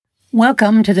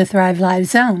Welcome to the Thrive Live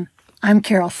Zone. I'm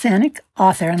Carol Sanick,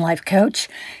 author and life coach,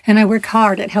 and I work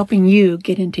hard at helping you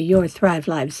get into your Thrive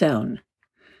Live Zone.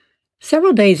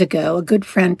 Several days ago, a good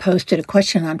friend posted a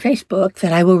question on Facebook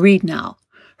that I will read now.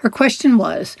 Her question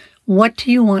was, what do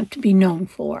you want to be known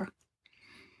for?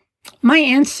 My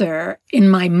answer in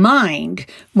my mind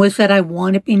was that I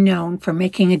want to be known for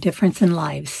making a difference in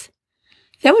lives.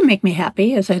 That would make me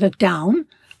happy as I look down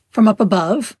from up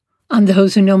above on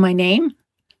those who know my name.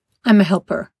 I'm a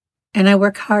helper, and I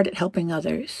work hard at helping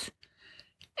others.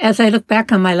 As I look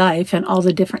back on my life and all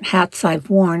the different hats I've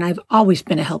worn, I've always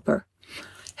been a helper.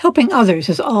 Helping others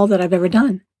is all that I've ever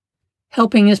done.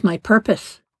 Helping is my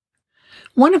purpose.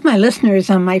 One of my listeners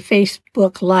on my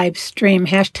Facebook live stream,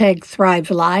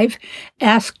 #ThriveLive,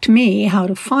 asked me how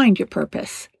to find your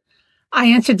purpose. I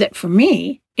answered that for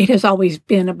me, it has always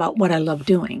been about what I love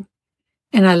doing,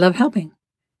 and I love helping.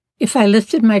 If I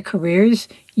listed my careers,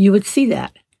 you would see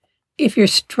that. If you're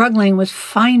struggling with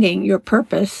finding your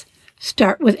purpose,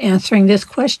 start with answering this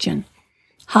question: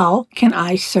 how can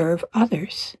I serve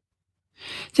others?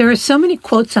 There are so many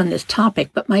quotes on this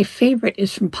topic, but my favorite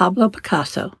is from Pablo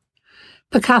Picasso.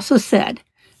 Picasso said,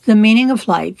 "The meaning of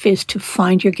life is to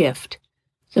find your gift.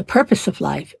 The purpose of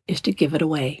life is to give it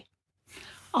away."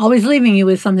 Always leaving you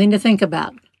with something to think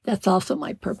about. That's also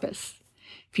my purpose.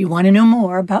 If you want to know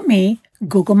more about me,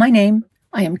 Google my name.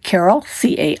 I am Carol,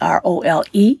 Carole.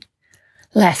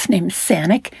 Last name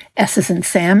Sanick, S as in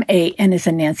Sam, A-N as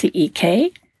in Nancy,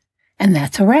 E-K. And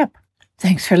that's a wrap.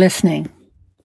 Thanks for listening.